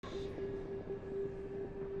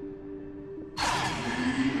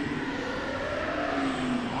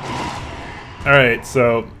Alright,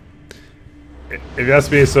 so if you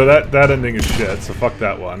ask me, so that ending is shit, so fuck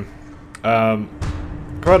that one.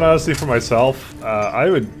 Quite honestly for myself, I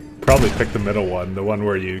would probably pick the middle one, the one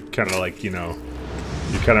where you kind of like, you know,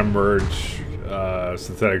 you kind of merge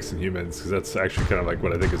synthetics and humans, because that's actually kind of like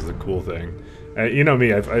what I think is the cool thing. You know me,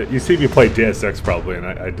 you see me play Deus Ex probably, and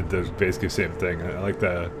I did the basically same thing. I like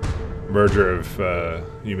the merger of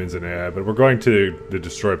humans and AI, but we're going to the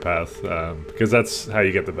destroy path, because that's how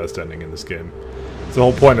you get the best ending in this game. It's the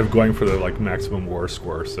whole point of going for the like maximum war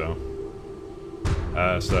score, so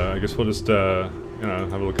I guess we'll just you know,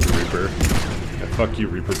 have a look at the Reaper. Yeah, fuck you,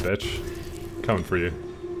 Reaper bitch. Coming for you.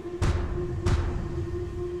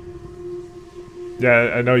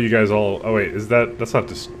 Yeah, I know you guys all. Oh wait, is that's not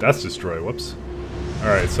that's destroy? Whoops. All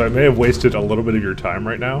right, so I may have wasted a little bit of your time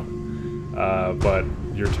right now, but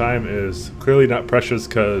your time is clearly not precious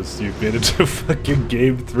because you've made it to fucking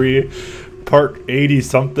game 3, part 80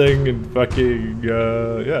 something, and fucking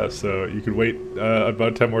yeah. So you could wait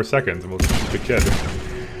about 10 more seconds, and we'll just shoot the kid.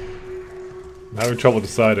 I'm having trouble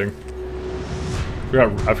deciding.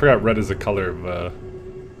 I forgot red is a color of.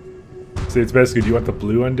 See, it's basically, do you want the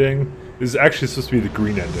blue ending? This is actually supposed to be the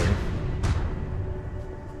green ending.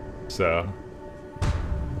 So.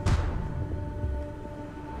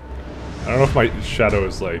 I don't know if my shadow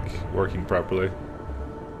is, like, working properly.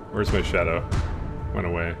 Where's my shadow? Went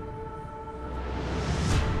away.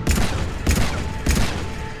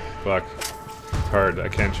 Fuck. It's hard. I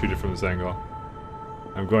can't shoot it from this angle.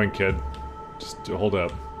 I'm going, kid. Just hold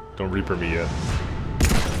up. Don't Reaper me yet.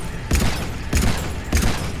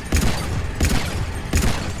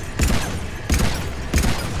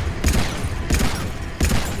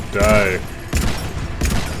 Die.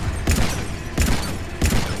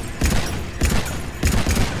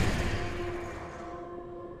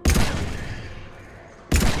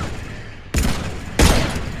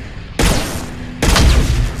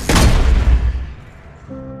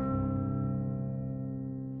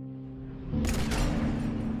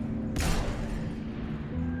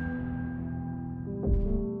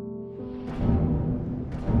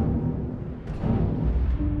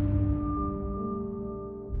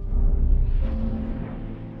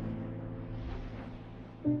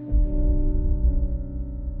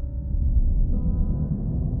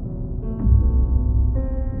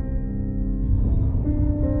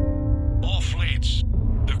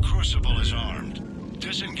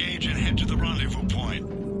 Disengage and head to the rendezvous point.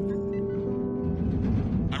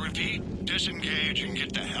 I repeat, disengage and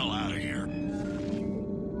get the hell out of here.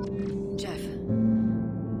 Jeff,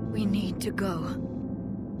 we need to go.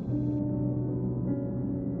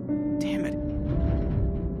 Damn it.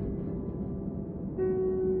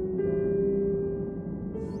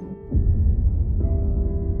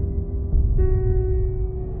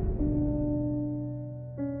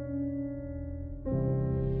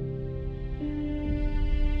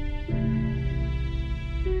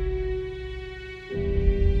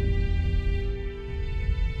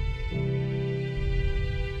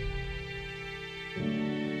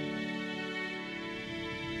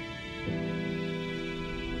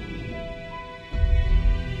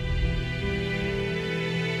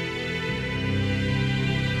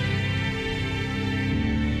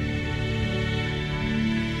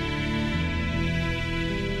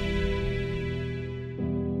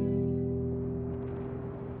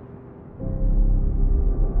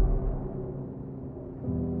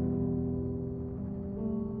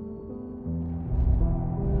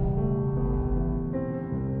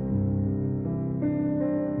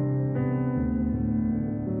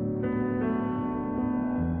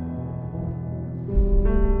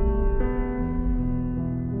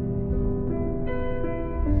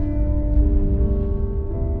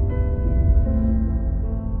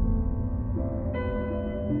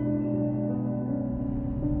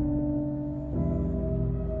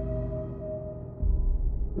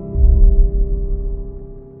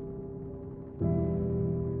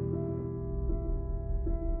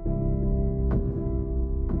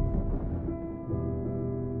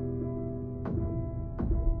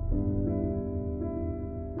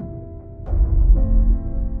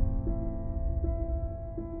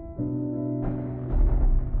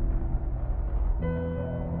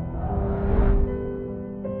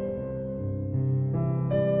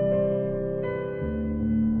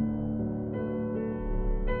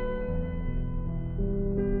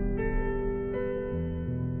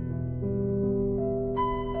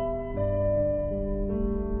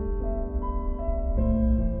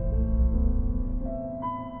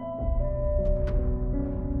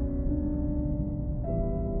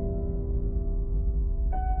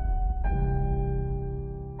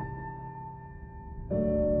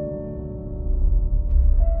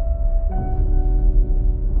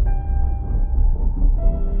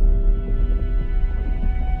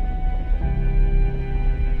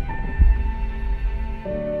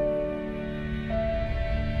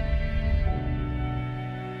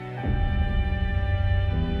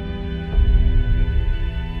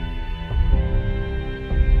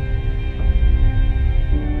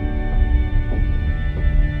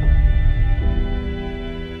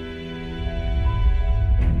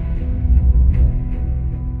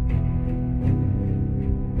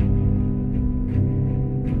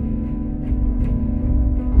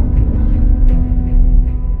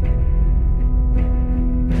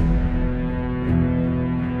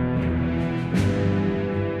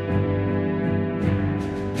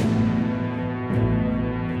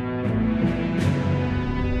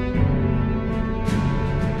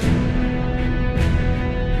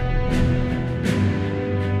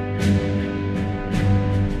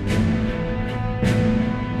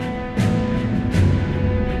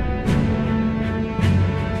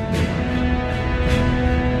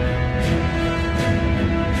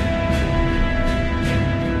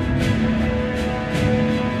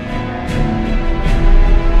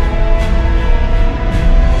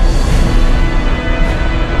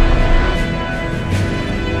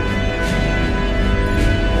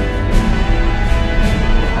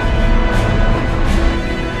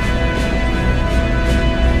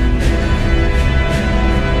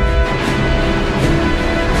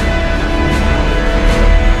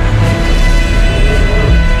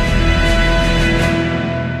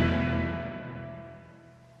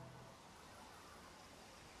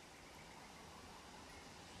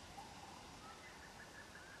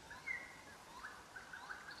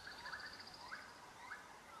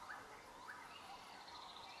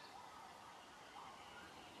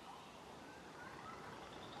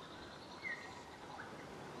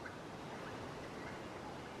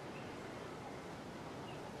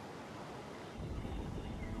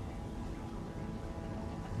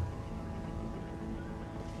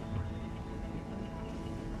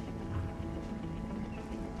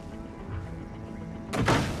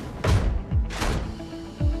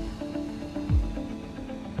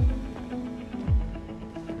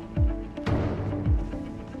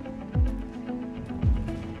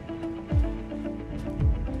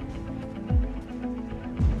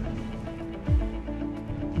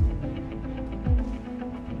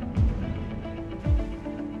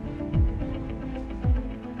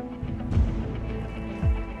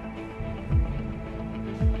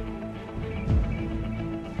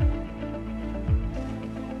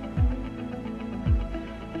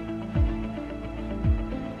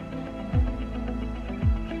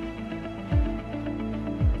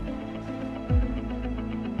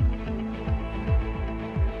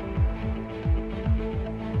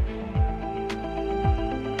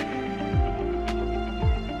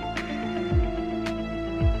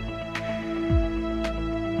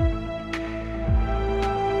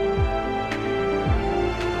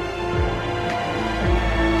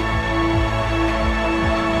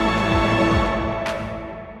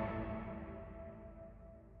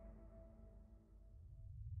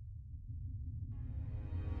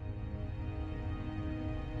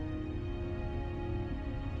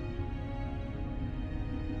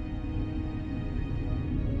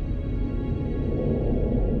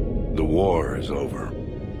 is over.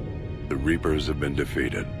 The Reapers have been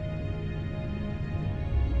defeated.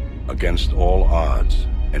 Against all odds,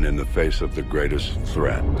 and in the face of the greatest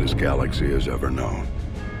threat this galaxy has ever known,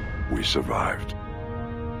 we survived.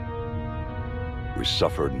 We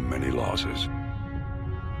suffered many losses.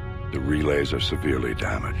 The relays are severely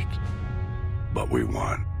damaged, but we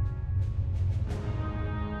won.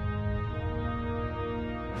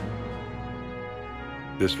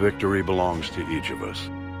 This victory belongs to each of us.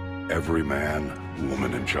 Every man,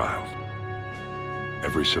 woman, and child.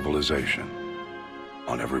 Every civilization,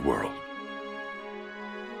 on every world.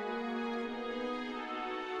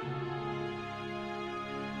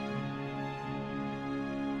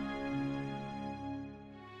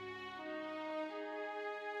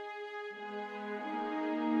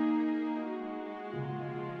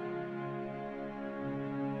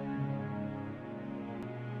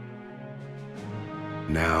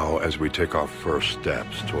 Now, as we take our first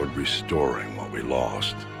steps toward restoring what we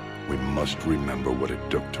lost, we must remember what it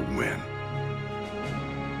took to win.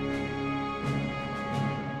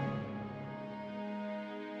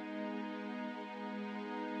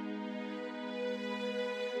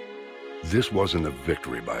 This wasn't a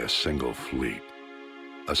victory by a single fleet,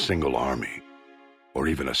 a single army, or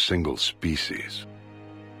even a single species.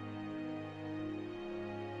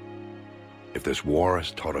 If this war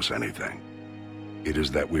has taught us anything, it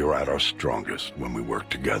is that we are at our strongest when we work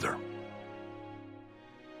together.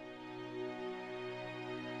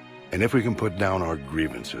 And if we can put down our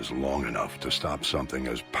grievances long enough to stop something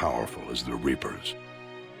as powerful as the Reapers,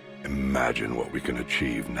 imagine what we can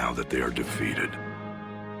achieve now that they are defeated.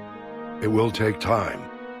 It will take time,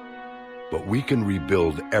 but we can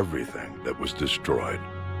rebuild everything that was destroyed.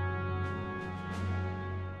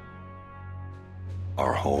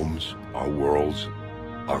 Our homes, our worlds,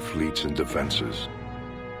 our fleets and defenses,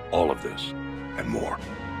 all of this and more.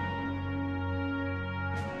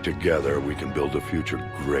 Together, we can build a future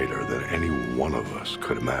greater than any one of us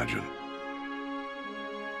could imagine.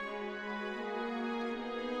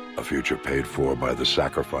 A future paid for by the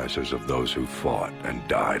sacrifices of those who fought and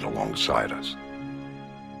died alongside us.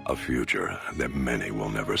 A future that many will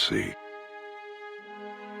never see.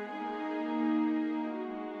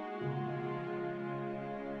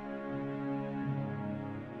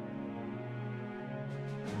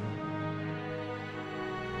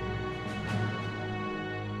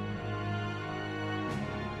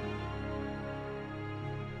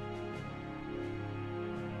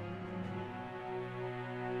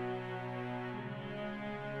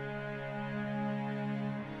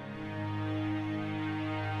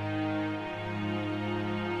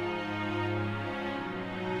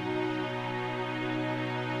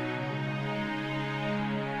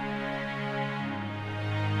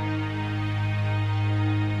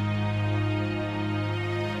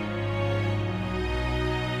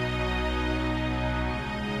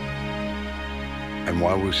 And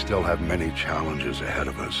while we still have many challenges ahead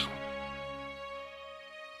of us,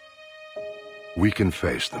 we can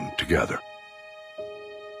face them together.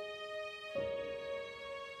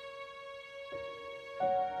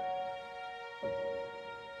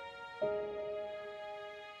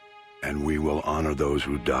 And we will honor those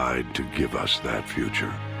who died to give us that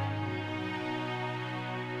future.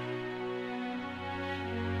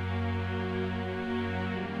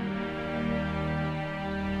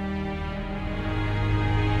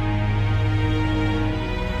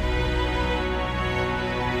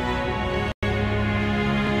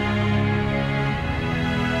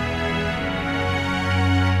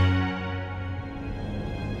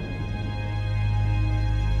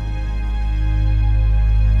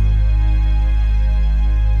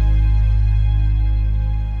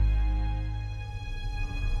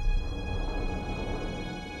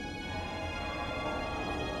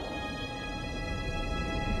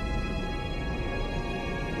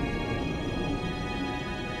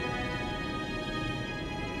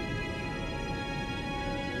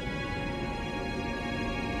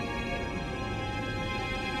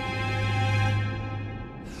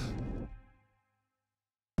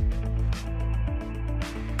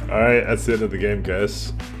 Alright, that's the end of the game,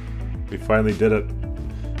 guys. We finally did it.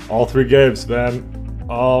 All 3 games, man.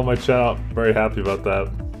 All my channel. Very happy about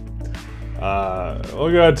that.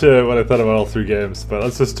 We'll go into what I thought about all 3 games, but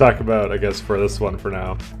let's just talk about, I guess, for this one for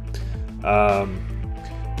now.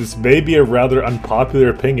 This may be a rather unpopular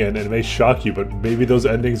opinion, and it may shock you, but maybe those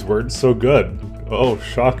endings weren't so good. Oh,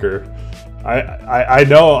 shocker. I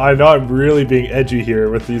know I'm really being edgy here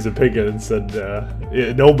with these opinions, and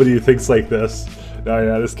nobody thinks like this. No,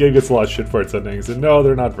 yeah, this game gets a lot of shit for its endings, and no,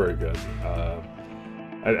 they're not very good.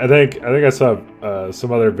 I think I saw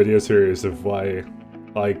some other video series of why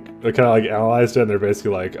like they kind of like analyzed it, and they're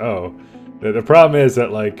basically like, oh, the problem is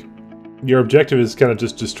that like your objective is kind of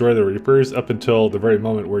just destroy the Reapers up until the very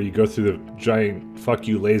moment where you go through the giant fuck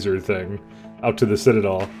you laser thing up to the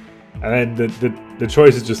Citadel, and then the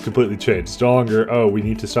choice is just completely changed. It's no longer, oh, we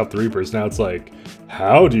need to stop the Reapers. Now it's like,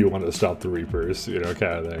 how do you want to stop the Reapers, you know,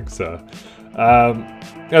 kind of thing. So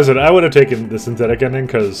as I said, I would have taken the synthetic ending,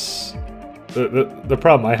 because the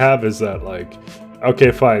problem I have is that, like,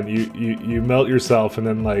 okay, fine, you melt yourself, and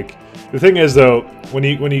then, like, the thing is, though, when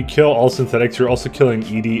you kill all synthetics, you're also killing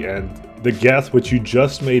Edie and the Geth, which you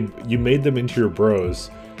just made. You made them into your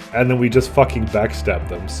bros, and then we just fucking backstabbed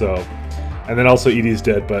them. So, and then also Edie's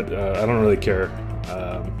dead, but I don't really care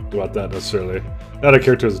about that necessarily. Not a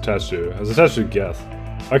character I was attached to. I was attached to Geth.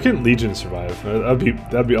 Why couldn't Legion survive?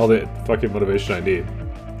 That'd be all the fucking motivation I need.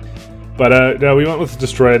 But no, we went with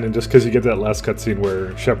Destroy Ending just because you get that last cutscene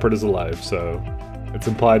where Shepard is alive, so it's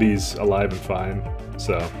implied he's alive and fine.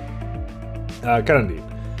 So kind of neat.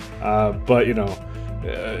 But you know,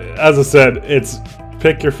 as I said, it's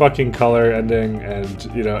pick your fucking color ending,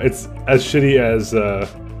 and you know, it's as shitty as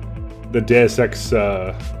the Deus Ex.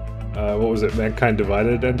 What was it? Mankind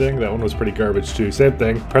Divided ending. That one was pretty garbage too. Same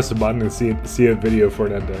thing. Press a button and see a video for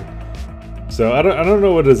an ending. So I don't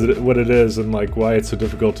know what it is and like why it's so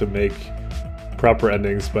difficult to make proper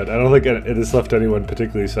endings, but I don't think it has left anyone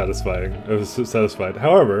particularly satisfied.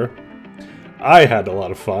 However, I had a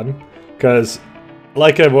lot of fun because,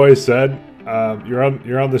 like I've always said, you're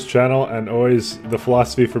on this channel, and always the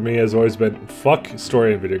philosophy for me has always been fuck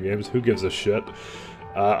story in video games. Who gives a shit?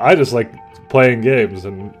 I just like playing games,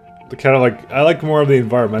 and kind of like I like more of the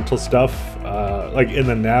environmental stuff, like in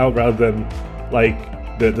the now rather than like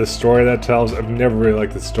the story that tells. I've never really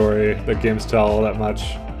liked the story that games tell all that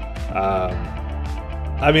much.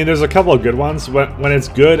 I mean, there's a couple of good ones. When it's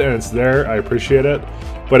good and it's there, I appreciate it.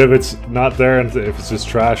 But if it's not there and if it's just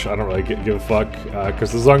trash, I don't really give a fuck.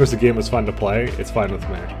 Because as long as the game is fun to play, it's fine with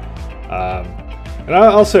me. And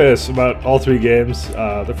I'll say this about all three games.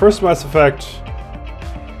 The first Mass Effect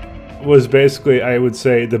was basically, I would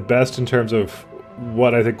say, the best in terms of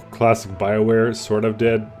what I think classic BioWare sort of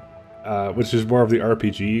did, which is more of the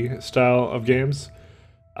RPG style of games.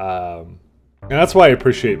 And that's why I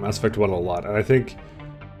appreciate Mass Effect 1 a lot. And I think,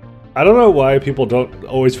 I don't know why people don't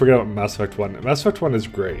always forget about Mass Effect 1. Mass Effect 1 is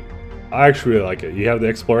great. I actually really like it. You have the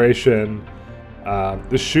exploration.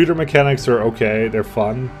 The shooter mechanics are okay. They're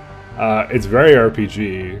fun. It's very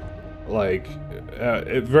RPG. Like,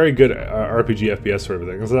 very good RPG FPS sort of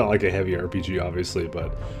thing. It's not like a heavy RPG, obviously,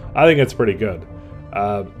 but I think it's pretty good.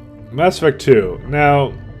 Mass Effect 2.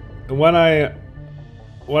 Now, when I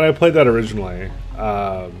played that originally,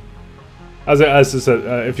 as I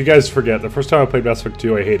said, if you guys forget, the first time I played Mass Effect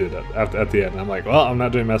 2, I hated it at the end. I'm like, well, I'm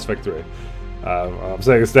not doing Mass Effect 3. I'm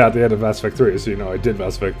saying it's not at the end of Mass Effect 3, so you know I did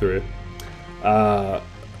Mass Effect 3.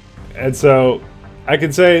 And so, I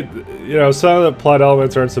can say, you know, some of the plot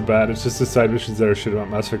elements aren't so bad. It's just the side missions that are shit about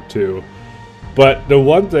Mass Effect 2. But the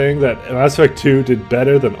one thing that Mass Effect 2 did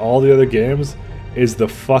better than all the other games is the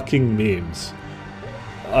fucking memes.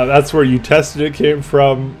 That's where You Tested It came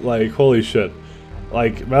from. Like, holy shit.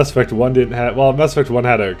 Like, Mass Effect 1 didn't have... Well, Mass Effect 1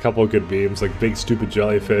 had a couple of good memes, like big stupid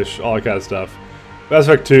jellyfish, all that kind of stuff. Mass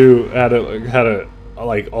Effect 2 had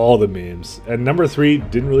like, all the memes. And number 3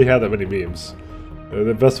 didn't really have that many memes.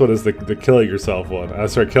 The best one is the killing yourself one. I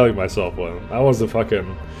started killing myself one. That was the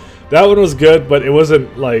fucking... That one was good, but it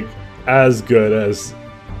wasn't, like, as good as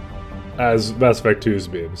Mass Effect 2's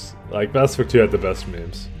memes. Like, Mass Effect 2 had the best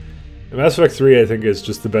memes. And Mass Effect 3, I think, is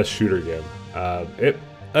just the best shooter game.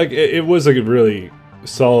 It was a really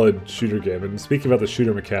solid shooter game. And speaking about the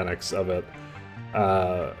shooter mechanics of it,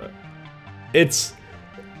 it's...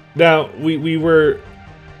 Now, we were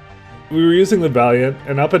using the Valiant,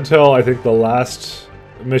 and up until, I think, the last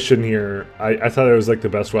mission here, I thought it was, like, the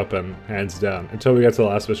best weapon, hands down, until we got to the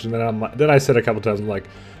last mission. Then I said a couple times, I'm like,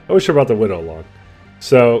 I wish I brought the Widow along.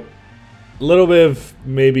 So, a little bit of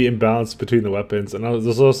maybe imbalance between the weapons, and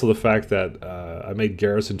there's also the fact that I made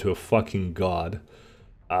Garrus into a fucking god.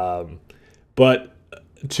 But,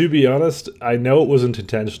 to be honest, I know it wasn't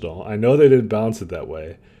intentional. I know they didn't balance it that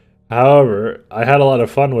way. However, I had a lot of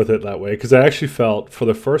fun with it that way, because I actually felt, for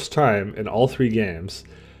the first time in all three games,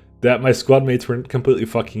 that my squad mates weren't completely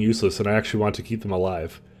fucking useless, and I actually wanted to keep them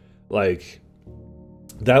alive. Like,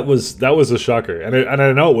 that was a shocker, and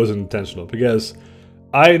I know it wasn't intentional, because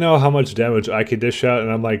I know how much damage I could dish out, and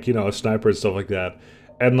I'm like, you know, a sniper and stuff like that,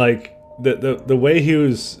 and like, the way he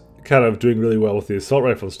was kind of doing really well with the assault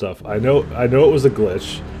rifle and stuff, I know it was a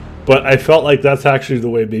glitch, but I felt like that's actually the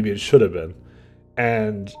way maybe it should have been.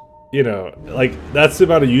 And you know, like, that's the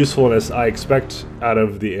amount of usefulness I expect out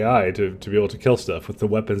of the AI to be able to kill stuff with the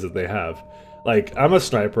weapons that they have. Like, I'm a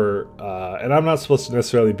sniper, and I'm not supposed to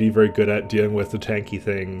necessarily be very good at dealing with the tanky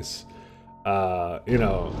things, you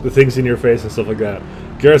know, the things in your face and stuff like that.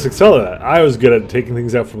 Garrus excelled at that. I was good at taking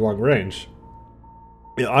things out from long range.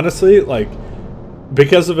 Yeah, honestly, like,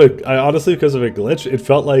 because of a glitch, it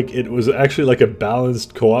felt like it was actually like a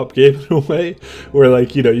balanced co-op game in a way, where,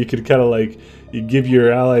 like, you know, you could kind of like, you give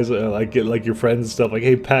your allies like your friends and stuff, like,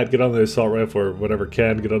 hey Pat, get on the assault rifle, or whatever,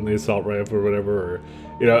 Ken, get on the assault rifle, or whatever, or,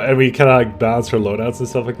 you know, and we kind of like balanced our loadouts and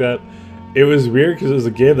stuff like that. It was weird because it was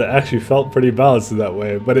a game that actually felt pretty balanced in that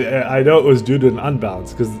way, but I know it was due to an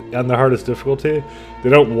unbalance, because on the hardest difficulty, they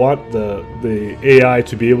don't want the AI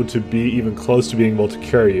to be able to be even close to being able to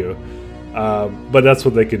carry you. But that's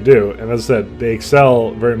what they can do, and as I said, they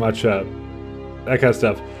excel very much at that kind of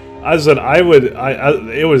stuff. As I said,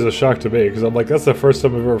 it was a shock to me, because I'm like, that's the first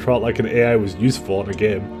time I've ever felt like an AI was useful in a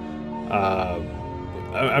game.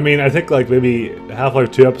 I mean, I think like maybe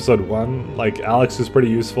Half-Life 2 Episode 1, like, Alex is pretty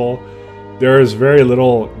useful. There is very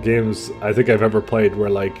little games I think I've ever played where,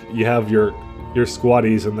 like, you have your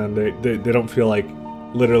squaddies and then they don't feel like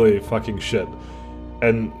literally fucking shit.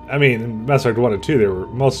 And, I mean, in Mass Effect 1 and 2, they were,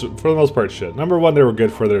 for the most part, shit. Number 1, they were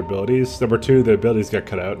good for their abilities. Number 2, the abilities got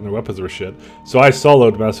cut out and their weapons were shit. So I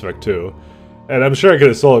soloed Mass Effect 2. And I'm sure I could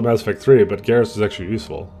have soloed Mass Effect 3, but Garrus was actually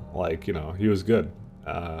useful. Like, you know, he was good.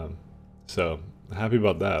 So, happy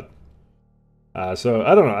about that. So,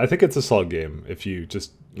 I don't know. I think it's a solid game if you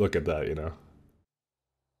just look at that, you know.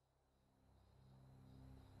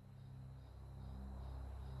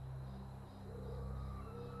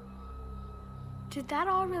 Did that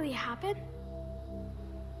all really happen?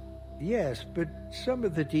 Yes, but some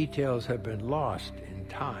of the details have been lost in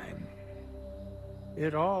time.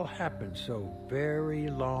 It all happened so very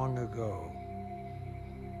long ago.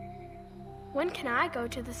 When can I go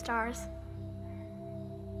to the stars?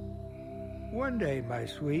 One day, my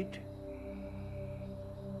sweet.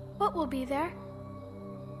 What will be there?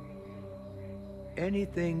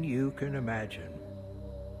 Anything you can imagine.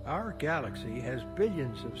 Our galaxy has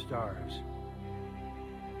billions of stars.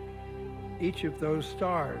 Each of those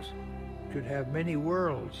stars could have many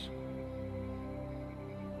worlds.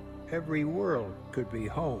 Every world could be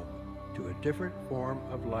home to a different form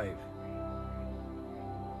of life.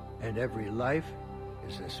 And every life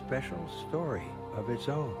is a special story of its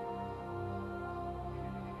own.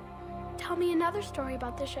 Tell me another story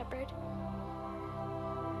about the shepherd.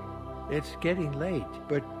 It's getting late,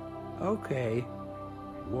 but okay.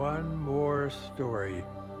 One more story.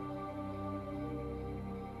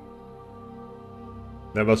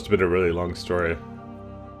 That must have been a really long story.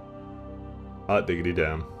 Hot diggity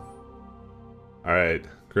damn. Alright.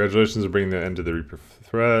 Congratulations on bringing the end to the Reaper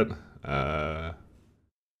threat.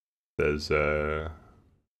 Says, the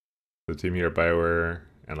team here at BioWare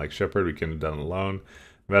and like Shepard, we couldn't have done it alone.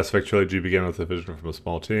 Mass Effect Trilogy began with a vision from a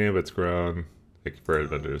small team, but it's grown. Thank you for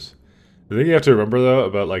Avengers. The thing you have to remember, though,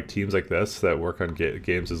 about like teams like this that work on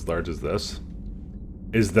games as large as this,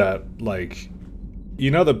 is that, like, you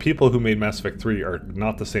know, the people who made Mass Effect 3 are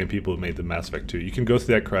not the same people who made the Mass Effect 2. You can go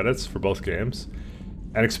through that credits for both games,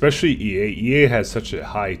 and especially EA. EA has such a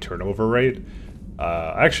high turnover rate.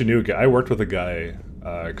 I actually knew a guy, I worked with a guy,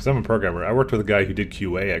 because I'm a programmer, I worked with a guy who did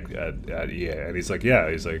QA at EA, and he's like, yeah,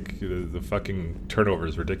 he's like, the fucking turnover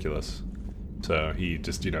is ridiculous. So he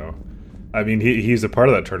just, you know, I mean, he's a part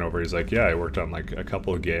of that turnover. He's like, yeah, I worked on like a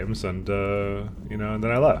couple of games, and, you know, and then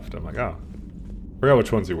I left. I'm like, oh. I forgot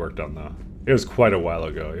which ones he worked on, though. It was quite a while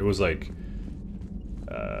ago. It was like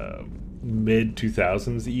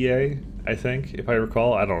mid-2000s EA, I think, if I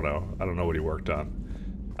recall. I don't know. I don't know what he worked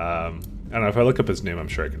on. I don't know. If I look up his name, I'm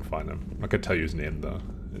sure I can find him. I'm not going to tell you his name, though.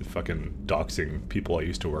 Fucking doxing people I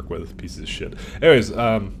used to work with. Pieces of shit. Anyways,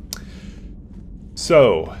 what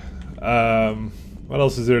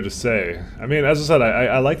else is there to say? I mean, as I said,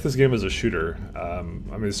 I like this game as a shooter. I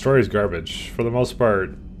mean, the story is garbage. For the most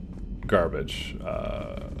part, garbage.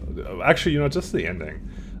 Actually, you know, just the ending.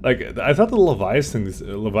 Like, I thought the Leviathan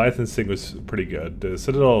thing was pretty good. The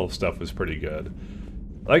Citadel stuff was pretty good.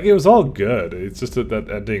 Like, it was all good. It's just that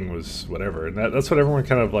ending was whatever. And that's what everyone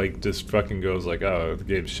kind of, like, just fucking goes like, oh, the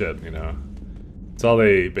game's shit, you know? It's all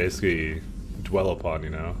they basically dwell upon,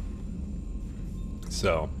 you know?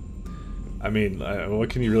 So, I mean, what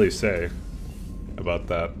can you really say about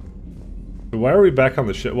that? But why are we back on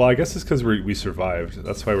the ship? Well, I guess it's because we survived.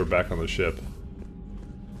 That's why we're back on the ship.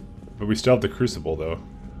 But we still have the Crucible, though.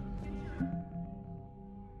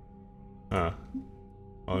 Huh.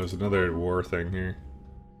 Oh, there's another war thing here.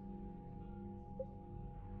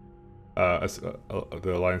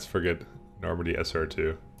 The Alliance frigate Normandy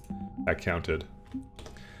SR2. That counted.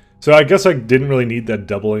 So I guess I didn't really need that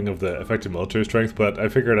doubling of the effective military strength, but I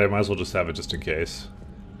figured I might as well just have it just in case.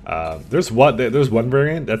 There's one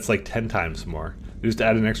variant that's like 10 times more. They just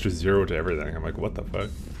add an extra 0 to everything. I'm like, what the fuck?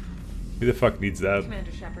 Who the fuck needs that?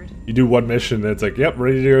 Commander Shepard. You do one mission, and it's like, yep,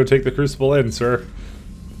 ready to go take the Crucible in, sir.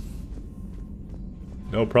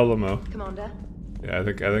 No problemo. Commander. Yeah, I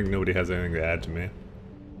think nobody has anything to add to me.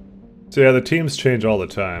 So yeah, the teams change all the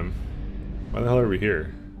time. Why the hell are we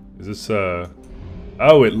here? Is this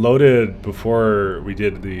oh, it loaded before we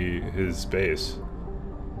did his base.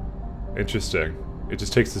 Interesting. It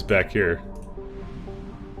just takes us back here.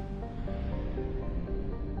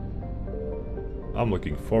 I'm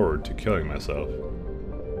looking forward to killing myself.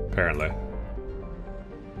 Apparently.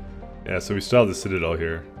 Yeah, so we still have the Citadel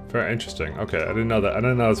here. Very interesting. Okay, I didn't know that. I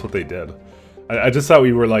didn't know that's what they did. I just thought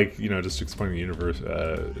we were like, you know, just exploring the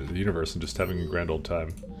universe and just having a grand old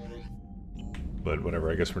time. But whatever,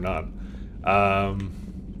 I guess we're not. I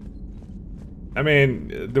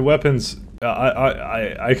mean, the weapons.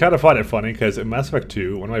 I kind of find it funny because in Mass Effect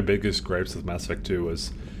 2, one of my biggest gripes with Mass Effect 2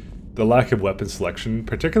 was the lack of weapon selection,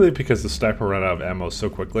 particularly because the sniper ran out of ammo so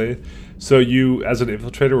quickly. So you, as an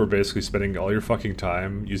infiltrator, were basically spending all your fucking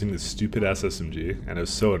time using this stupid ass SMG, and it was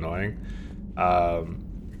so annoying.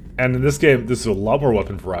 And in this game, this is a lot more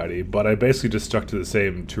weapon variety, but I basically just stuck to the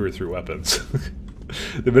same 2 or 3 weapons.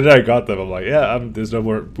 The minute I got them, I'm like, yeah, there's no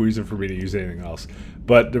more reason for me to use anything else.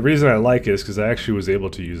 But the reason I like it is because I actually was able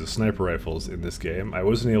to use the sniper rifles in this game. I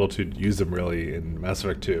wasn't able to use them really in Mass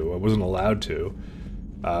Effect 2. I wasn't allowed to.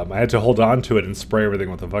 I had to hold on to it and spray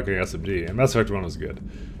everything with a fucking SMG, and Mass Effect 1 was good.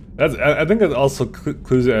 I think that also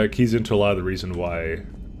keys into a lot of the reason why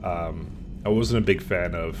I wasn't a big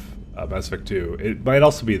fan of Mass Effect 2. It might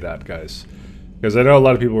also be that, guys. Because I know a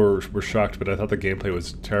lot of people were shocked, but I thought the gameplay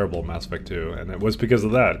was terrible in Mass Effect 2, and it was because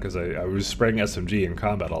of that, because I was spraying SMG in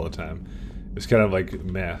combat all the time. It was kind of like,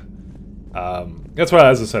 meh. That's why,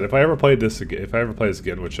 as I said, if I ever play this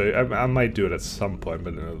again, which I might do it at some point,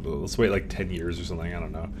 but let's wait like 10 years or something, I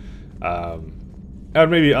don't know.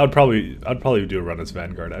 I'd probably do a run as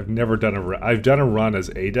Vanguard. I've done a run as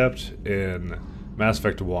Adept in Mass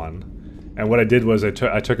Effect 1. And what I did was I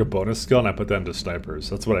took a bonus skill and I put that into snipers.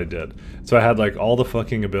 That's what I did. So I had like all the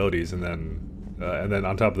fucking abilities, and then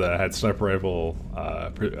on top of that I had sniper rifle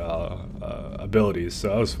abilities. So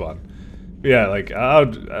that was fun. But yeah, like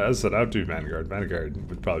as I said, I would do Vanguard. Vanguard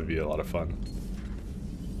would probably be a lot of fun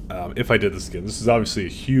if I did this again. This is obviously a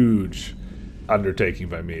huge undertaking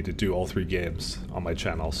by me to do all 3 games on my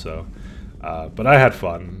channel. So. But I had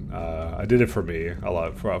fun. I did it for me a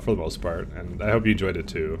lot, for the most part, and I hope you enjoyed it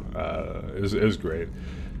too. It was great.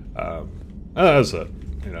 That's it.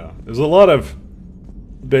 You know, there's a lot of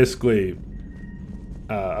basically,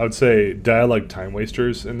 I would say, dialogue time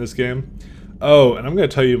wasters in this game. Oh, and I'm gonna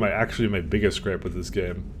tell you my biggest gripe with this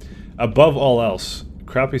game. Above all else,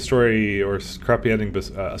 crappy story or crappy ending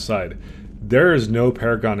aside, there is no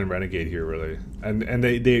Paragon and Renegade here, really. And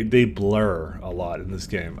they blur a lot in this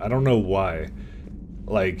game. I don't know why.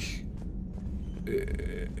 Like,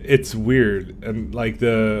 it's weird. And, like,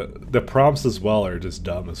 the prompts as well are just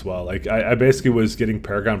dumb as well. Like, I basically was getting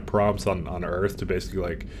Paragon prompts on Earth to basically,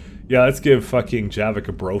 like, yeah, let's give fucking Javik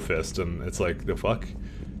a bro fist. And it's like, the fuck?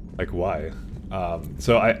 Like, why?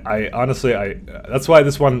 So I honestly, that's why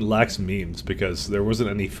this one lacks memes, because there wasn't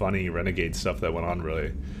any funny Renegade stuff that went on,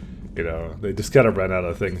 really. You know, they just kind of ran out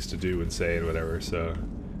of things to do and say and whatever, so...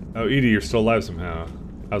 Oh, Edie, you're still alive somehow.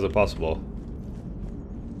 How's it possible?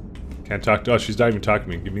 Can't talk to... Oh, she's not even talking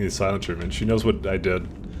to me. Give me the silent treatment. She knows what I did.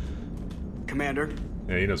 Commander?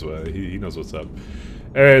 Yeah, he knows what... He knows what's up.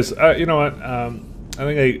 Anyways, you know what? I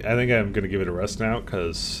think I'm gonna give it a rest now,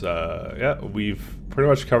 because, yeah, we've pretty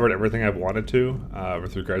much covered everything I've wanted to,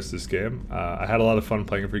 with regards to this game. I had a lot of fun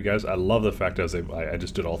playing it for you guys. I love the fact I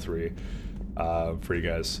just did all 3, for you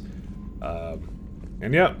guys.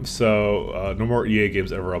 And yeah, so no more EA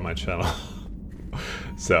games ever on my channel.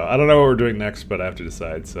 So I don't know what we're doing next, but I have to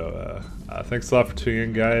decide. So thanks a lot for tuning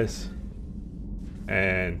in, guys,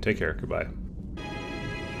 and take care. Goodbye.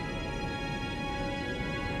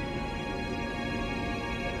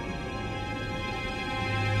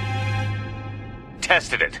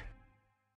 Tested it.